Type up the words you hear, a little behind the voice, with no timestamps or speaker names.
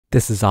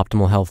This is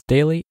Optimal Health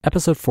Daily,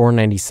 episode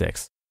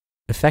 496.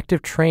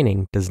 Effective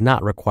Training Does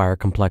Not Require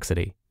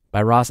Complexity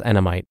by Ross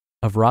Enamait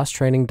of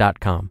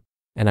rosstraining.com.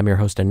 And I'm your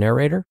host and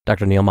narrator,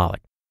 Dr. Neil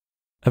Malik.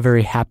 A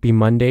very happy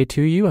Monday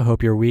to you. I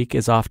hope your week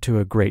is off to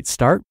a great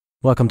start.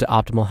 Welcome to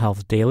Optimal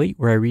Health Daily,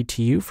 where I read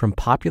to you from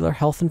popular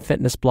health and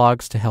fitness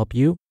blogs to help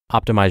you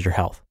optimize your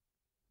health.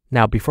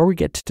 Now, before we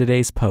get to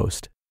today's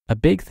post, a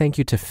big thank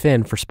you to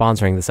Finn for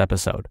sponsoring this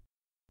episode.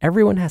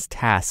 Everyone has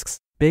tasks,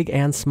 big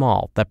and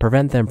small, that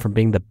prevent them from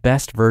being the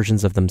best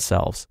versions of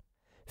themselves.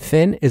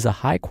 Finn is a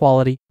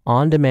high-quality,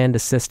 on-demand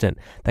assistant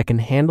that can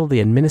handle the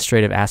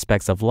administrative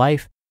aspects of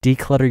life,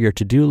 declutter your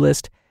to-do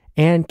list,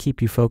 and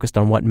keep you focused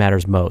on what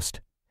matters most.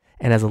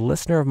 And as a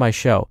listener of my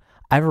show,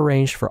 I've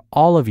arranged for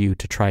all of you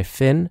to try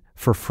Finn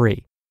for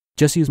free.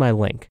 Just use my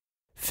link,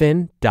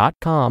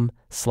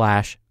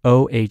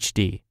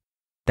 fin.com/OHD.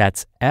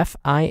 That's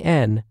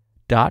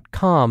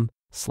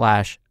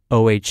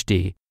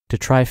fin.com/OHD to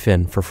try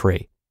Finn for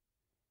free.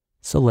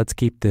 So let's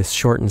keep this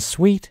short and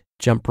sweet,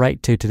 jump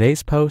right to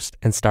today's post,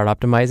 and start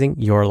optimizing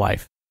your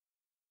life.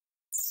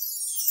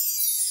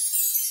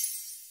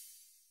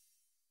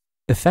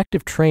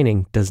 Effective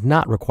Training Does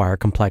Not Require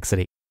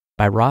Complexity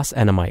by Ross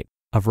Enamait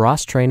of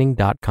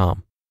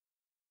rosstraining.com.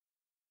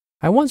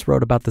 I once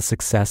wrote about the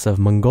success of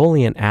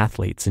Mongolian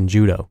athletes in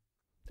judo.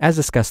 As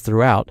discussed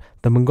throughout,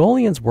 the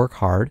Mongolians work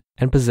hard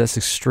and possess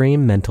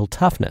extreme mental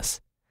toughness.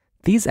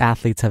 These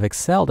athletes have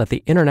excelled at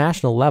the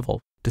international level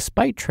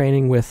despite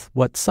training with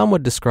what some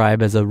would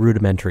describe as a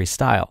rudimentary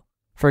style.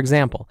 For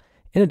example,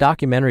 in a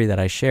documentary that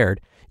I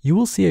shared, you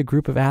will see a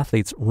group of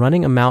athletes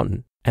running a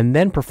mountain and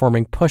then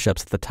performing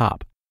push-ups at the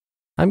top.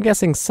 I'm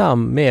guessing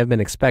some may have been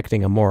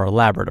expecting a more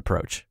elaborate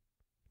approach.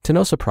 To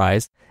no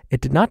surprise,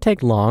 it did not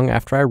take long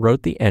after I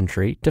wrote the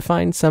entry to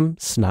find some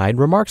snide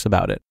remarks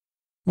about it.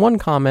 One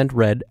comment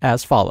read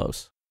as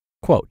follows,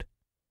 quote,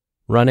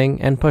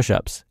 "Running and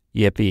push-ups,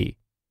 yippee.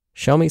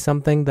 Show me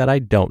something that I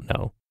don't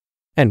know."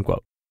 End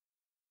quote.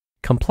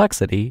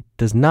 Complexity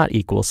does not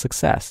equal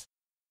success.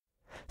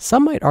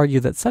 Some might argue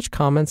that such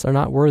comments are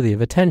not worthy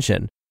of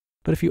attention,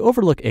 but if you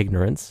overlook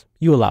ignorance,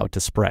 you allow it to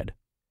spread.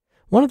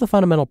 One of the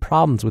fundamental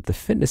problems with the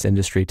fitness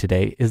industry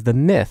today is the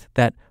myth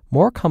that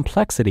more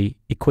complexity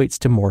equates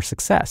to more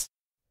success.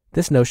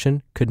 This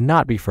notion could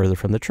not be further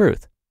from the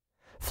truth.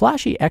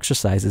 Flashy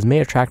exercises may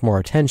attract more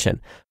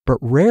attention, but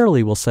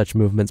rarely will such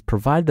movements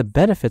provide the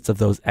benefits of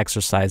those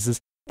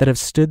exercises that have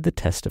stood the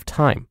test of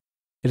time.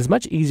 It is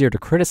much easier to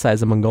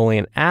criticize a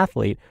Mongolian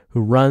athlete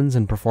who runs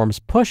and performs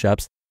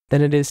push-ups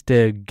than it is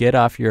to get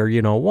off your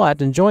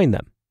you-know-what and join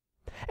them.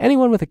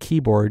 Anyone with a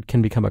keyboard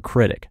can become a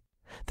critic.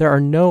 There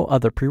are no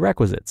other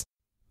prerequisites.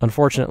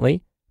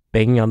 Unfortunately,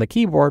 banging on the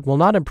keyboard will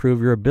not improve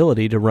your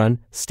ability to run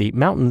steep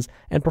mountains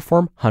and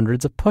perform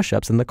hundreds of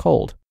push-ups in the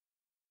cold.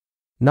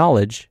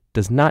 Knowledge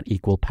does not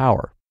equal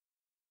power.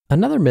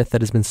 Another myth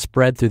that has been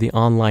spread through the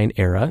online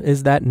era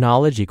is that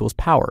knowledge equals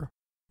power.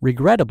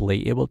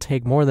 Regrettably, it will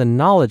take more than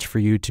knowledge for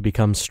you to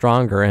become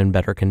stronger and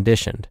better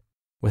conditioned.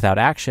 Without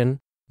action,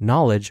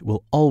 knowledge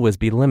will always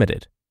be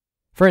limited.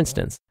 For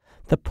instance,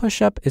 the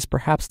push-up is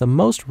perhaps the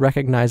most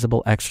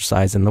recognizable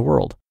exercise in the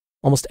world.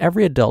 Almost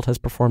every adult has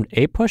performed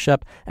a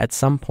push-up at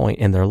some point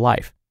in their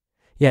life.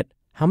 Yet,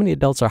 how many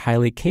adults are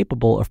highly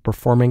capable of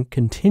performing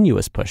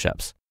continuous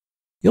push-ups?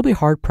 You'll be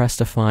hard-pressed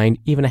to find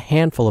even a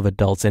handful of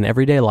adults in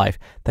everyday life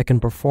that can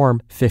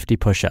perform 50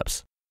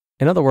 push-ups.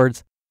 In other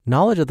words,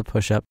 knowledge of the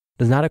push-up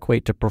does not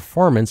equate to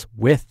performance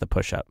with the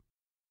push-up.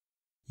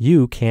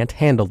 You can't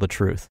handle the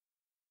truth.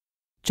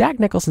 Jack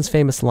Nicholson's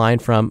famous line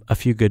from A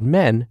Few Good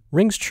Men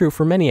rings true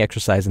for many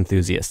exercise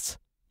enthusiasts.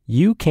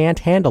 You can't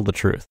handle the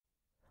truth.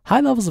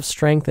 High levels of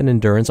strength and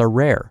endurance are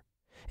rare.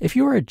 If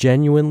you are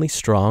genuinely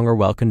strong or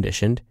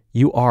well-conditioned,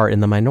 you are in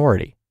the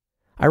minority.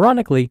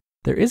 Ironically,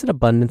 there is an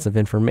abundance of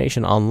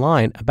information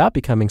online about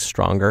becoming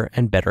stronger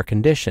and better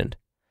conditioned.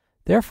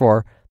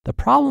 Therefore, the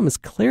problem is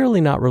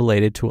clearly not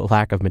related to a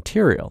lack of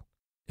material.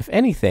 If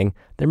anything,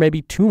 there may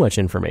be too much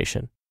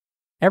information.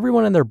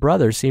 Everyone and their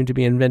brothers seem to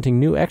be inventing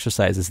new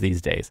exercises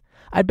these days.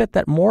 I bet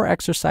that more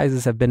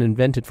exercises have been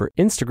invented for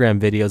Instagram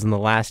videos in the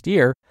last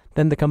year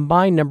than the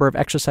combined number of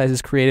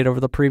exercises created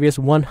over the previous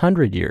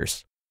 100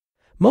 years.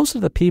 Most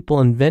of the people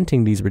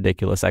inventing these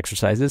ridiculous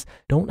exercises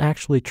don't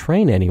actually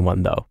train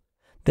anyone, though.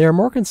 They are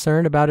more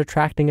concerned about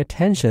attracting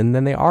attention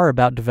than they are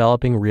about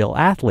developing real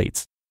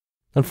athletes.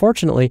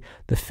 Unfortunately,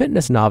 the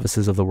fitness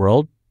novices of the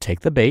world take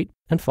the bait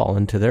and fall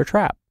into their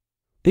trap.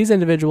 These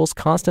individuals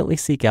constantly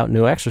seek out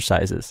new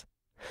exercises.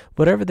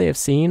 Whatever they have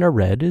seen or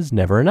read is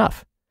never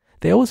enough.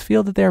 They always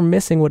feel that they are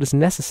missing what is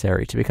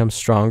necessary to become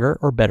stronger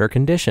or better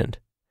conditioned.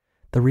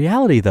 The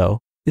reality, though,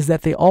 is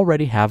that they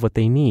already have what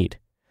they need.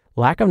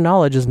 Lack of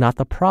knowledge is not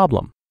the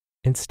problem.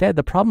 Instead,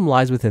 the problem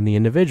lies within the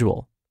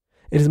individual.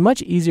 It is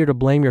much easier to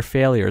blame your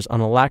failures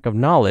on a lack of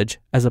knowledge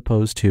as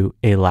opposed to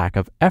a lack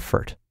of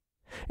effort.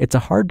 It's a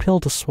hard pill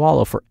to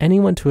swallow for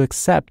anyone to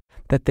accept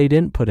that they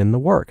didn't put in the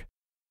work.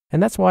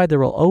 And that's why there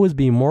will always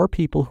be more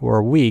people who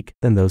are weak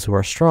than those who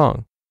are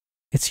strong.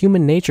 It's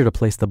human nature to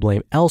place the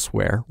blame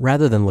elsewhere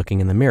rather than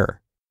looking in the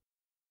mirror.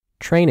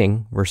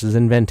 training versus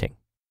inventing.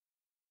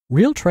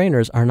 Real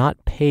trainers are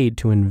not paid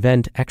to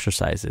invent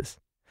exercises.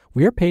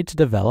 We are paid to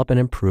develop and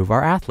improve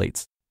our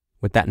athletes.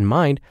 With that in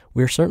mind,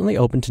 we are certainly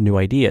open to new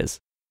ideas,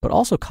 but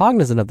also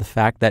cognizant of the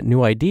fact that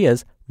new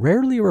ideas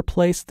rarely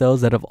replace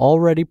those that have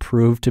already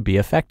proved to be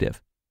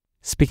effective.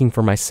 Speaking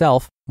for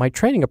myself, my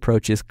training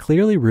approach is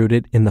clearly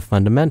rooted in the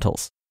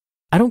fundamentals.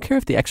 I don't care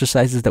if the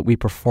exercises that we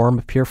perform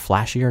appear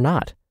flashy or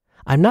not.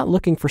 I'm not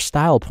looking for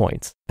style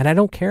points, and I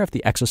don't care if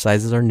the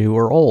exercises are new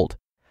or old.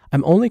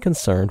 I'm only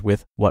concerned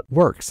with what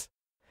works.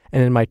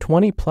 And in my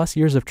 20 plus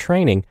years of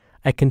training,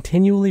 I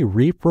continually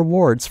reap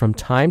rewards from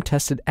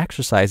time-tested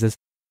exercises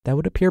that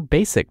would appear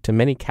basic to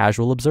many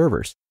casual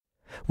observers.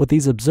 What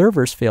these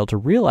observers fail to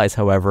realize,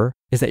 however,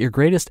 is that your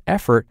greatest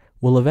effort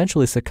will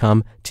eventually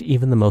succumb to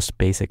even the most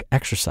basic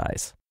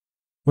exercise.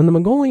 When the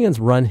Mongolians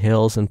run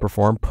hills and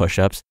perform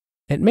push-ups,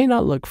 it may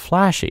not look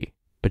flashy,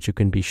 but you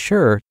can be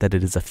sure that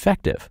it is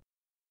effective.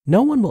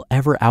 No one will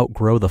ever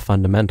outgrow the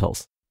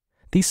fundamentals.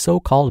 These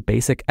so-called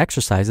basic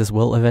exercises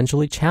will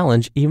eventually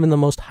challenge even the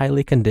most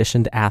highly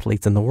conditioned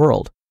athletes in the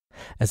world.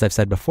 As I've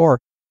said before,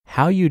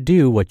 how you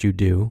do what you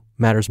do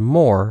matters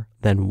more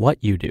than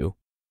what you do.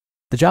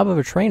 The job of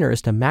a trainer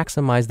is to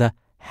maximize the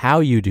how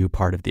you do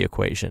part of the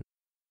equation.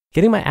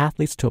 Getting my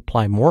athletes to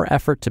apply more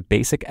effort to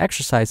basic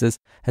exercises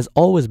has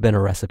always been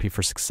a recipe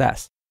for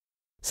success.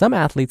 Some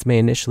athletes may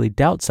initially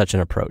doubt such an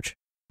approach,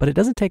 but it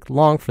doesn't take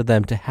long for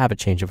them to have a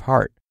change of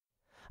heart.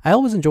 I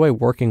always enjoy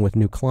working with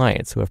new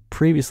clients who have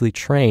previously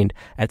trained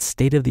at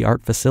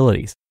state-of-the-art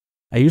facilities.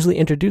 I usually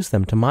introduce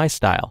them to my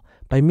style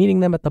by meeting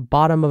them at the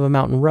bottom of a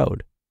mountain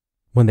road.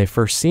 When they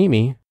first see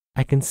me,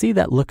 I can see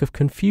that look of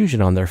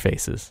confusion on their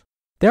faces.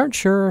 They aren't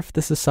sure if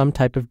this is some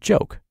type of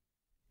joke.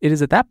 It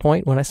is at that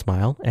point when I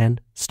smile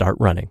and start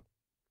running.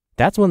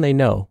 That's when they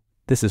know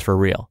this is for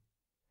real.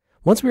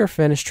 Once we are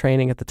finished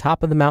training at the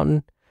top of the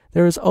mountain,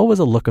 there is always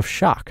a look of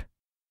shock.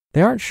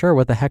 They aren't sure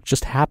what the heck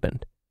just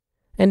happened.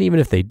 And even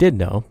if they did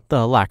know,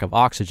 the lack of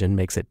oxygen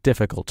makes it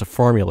difficult to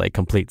formulate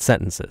complete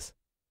sentences.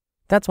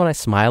 That's when I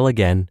smile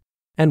again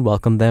and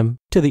welcome them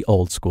to the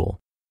old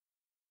school.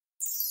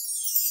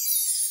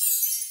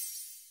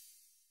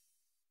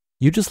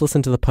 You just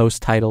listened to the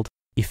post titled,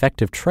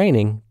 "Effective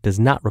Training Does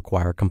Not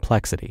Require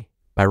Complexity"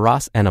 by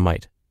Ross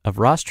Enamait of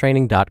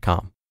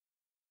rosstraining.com.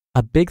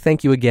 A big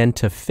thank you again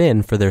to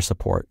Finn for their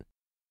support.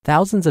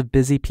 Thousands of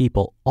busy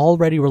people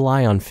already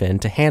rely on Finn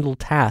to handle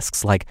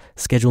tasks like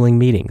scheduling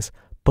meetings,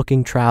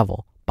 booking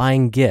travel,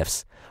 buying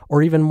gifts,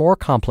 or even more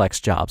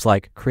complex jobs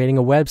like creating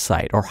a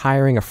website or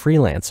hiring a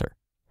freelancer.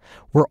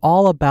 We're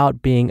all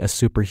about being a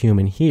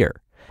superhuman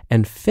here,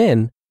 and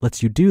Finn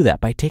lets you do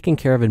that by taking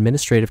care of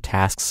administrative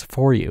tasks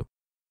for you.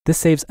 This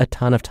saves a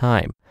ton of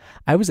time.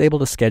 I was able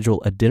to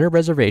schedule a dinner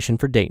reservation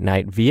for date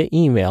night via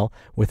email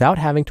without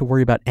having to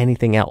worry about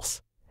anything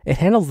else. It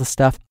handles the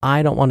stuff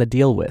I don't want to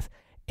deal with,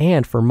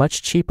 and for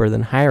much cheaper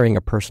than hiring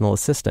a personal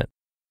assistant.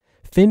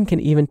 Finn can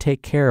even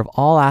take care of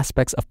all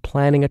aspects of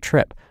planning a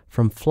trip,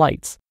 from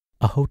flights,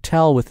 a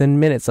hotel within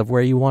minutes of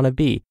where you want to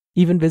be,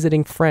 even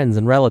visiting friends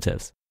and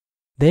relatives.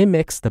 They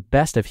mix the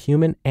best of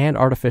human and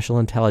artificial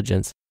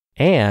intelligence,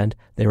 and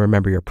they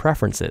remember your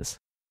preferences.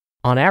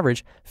 On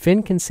average,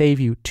 Finn can save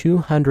you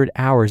 200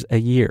 hours a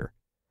year.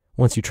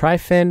 Once you try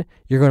Finn,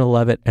 you're going to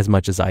love it as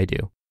much as I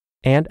do.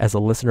 And as a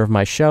listener of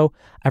my show,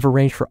 I've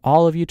arranged for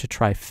all of you to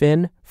try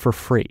Finn for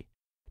free.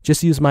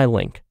 Just use my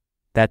link.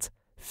 That's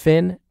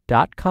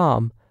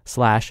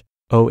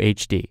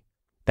finn.com/OHD.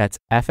 That's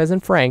F as in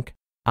Frank,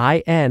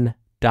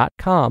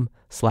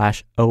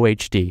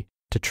 IN.com/OHD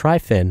to try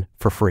Finn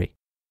for free.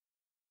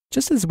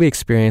 Just as we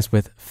experience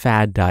with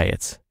fad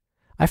diets,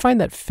 I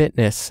find that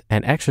fitness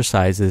and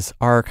exercises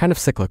are kind of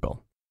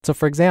cyclical. So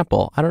for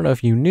example, I don't know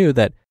if you knew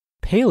that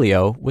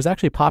paleo was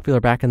actually popular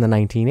back in the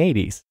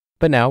 1980s,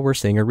 but now we're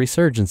seeing a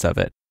resurgence of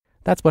it.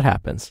 That's what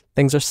happens.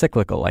 Things are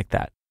cyclical like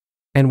that.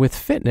 And with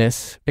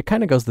fitness, it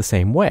kind of goes the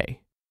same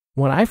way.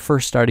 When I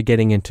first started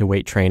getting into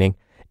weight training,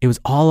 it was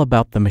all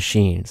about the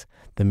machines.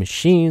 The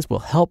machines will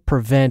help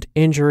prevent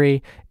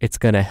injury. It's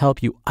going to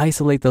help you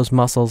isolate those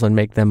muscles and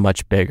make them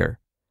much bigger.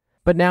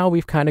 But now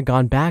we've kind of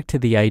gone back to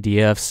the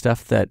idea of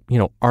stuff that,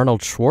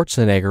 Arnold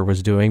Schwarzenegger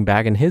was doing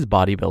back in his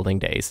bodybuilding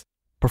days,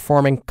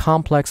 performing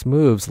complex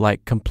moves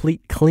like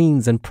complete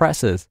cleans and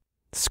presses,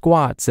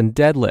 squats and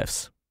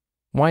deadlifts.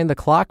 Wind the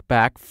clock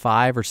back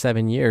 5 or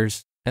 7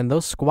 years, and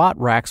those squat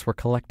racks were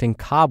collecting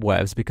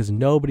cobwebs because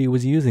nobody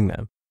was using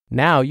them.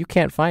 Now you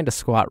can't find a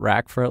squat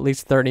rack for at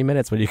least 30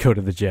 minutes when you go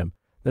to the gym.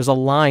 There's a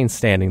line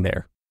standing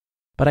there.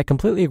 But I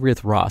completely agree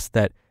with Ross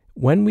that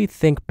when we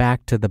think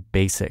back to the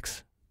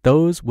basics,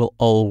 those will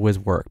always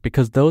work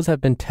because those have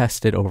been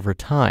tested over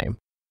time.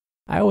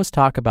 I always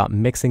talk about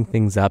mixing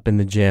things up in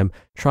the gym,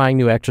 trying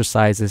new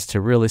exercises to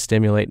really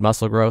stimulate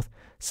muscle growth.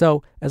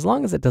 So as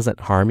long as it doesn't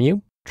harm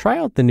you, try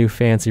out the new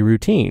fancy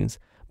routines.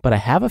 But I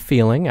have a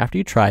feeling after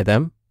you try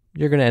them,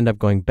 you're going to end up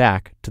going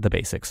back to the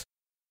basics.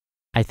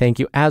 I thank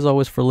you as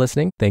always for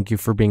listening. Thank you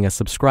for being a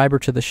subscriber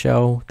to the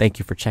show. Thank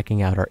you for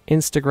checking out our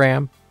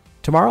Instagram.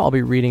 Tomorrow I'll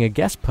be reading a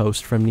guest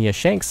post from Nia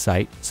Shank's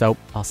site, so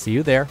I'll see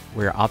you there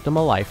where your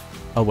optimal life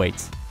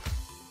awaits.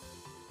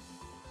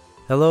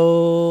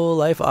 Hello,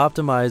 Life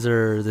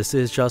Optimizer. This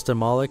is Justin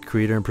Malik,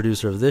 creator and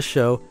producer of this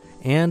show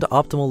and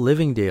Optimal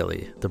Living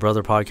Daily, the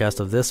brother podcast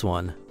of this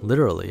one.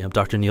 Literally, I'm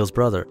Dr. Neil's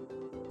brother.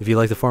 If you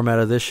like the format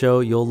of this show,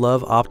 you'll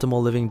love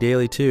Optimal Living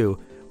Daily too,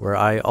 where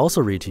I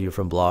also read to you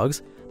from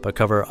blogs, but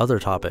cover other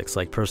topics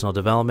like personal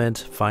development,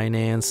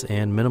 finance,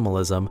 and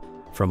minimalism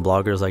from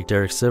bloggers like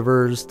Derek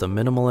Sivers, The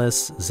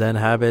Minimalists, Zen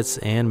Habits,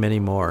 and many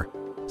more.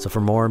 So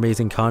for more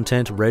amazing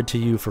content read to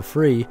you for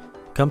free,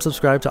 come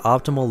subscribe to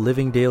Optimal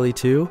Living Daily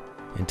too,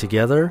 and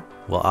together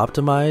we'll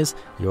optimize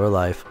your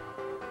life.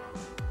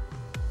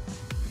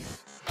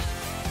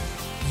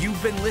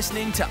 You've been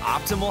listening to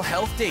Optimal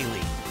Health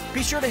Daily.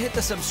 Be sure to hit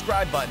the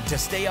subscribe button to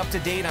stay up to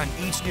date on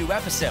each new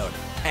episode,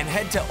 and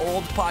head to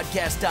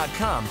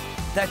oldpodcast.com.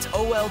 That's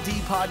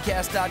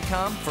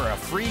oldpodcast.com for a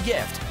free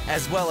gift,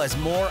 as well as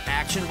more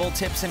actionable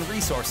tips and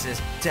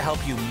resources to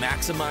help you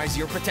maximize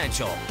your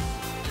potential.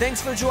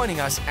 Thanks for joining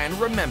us, and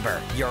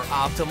remember, your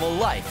optimal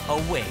life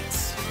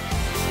awaits.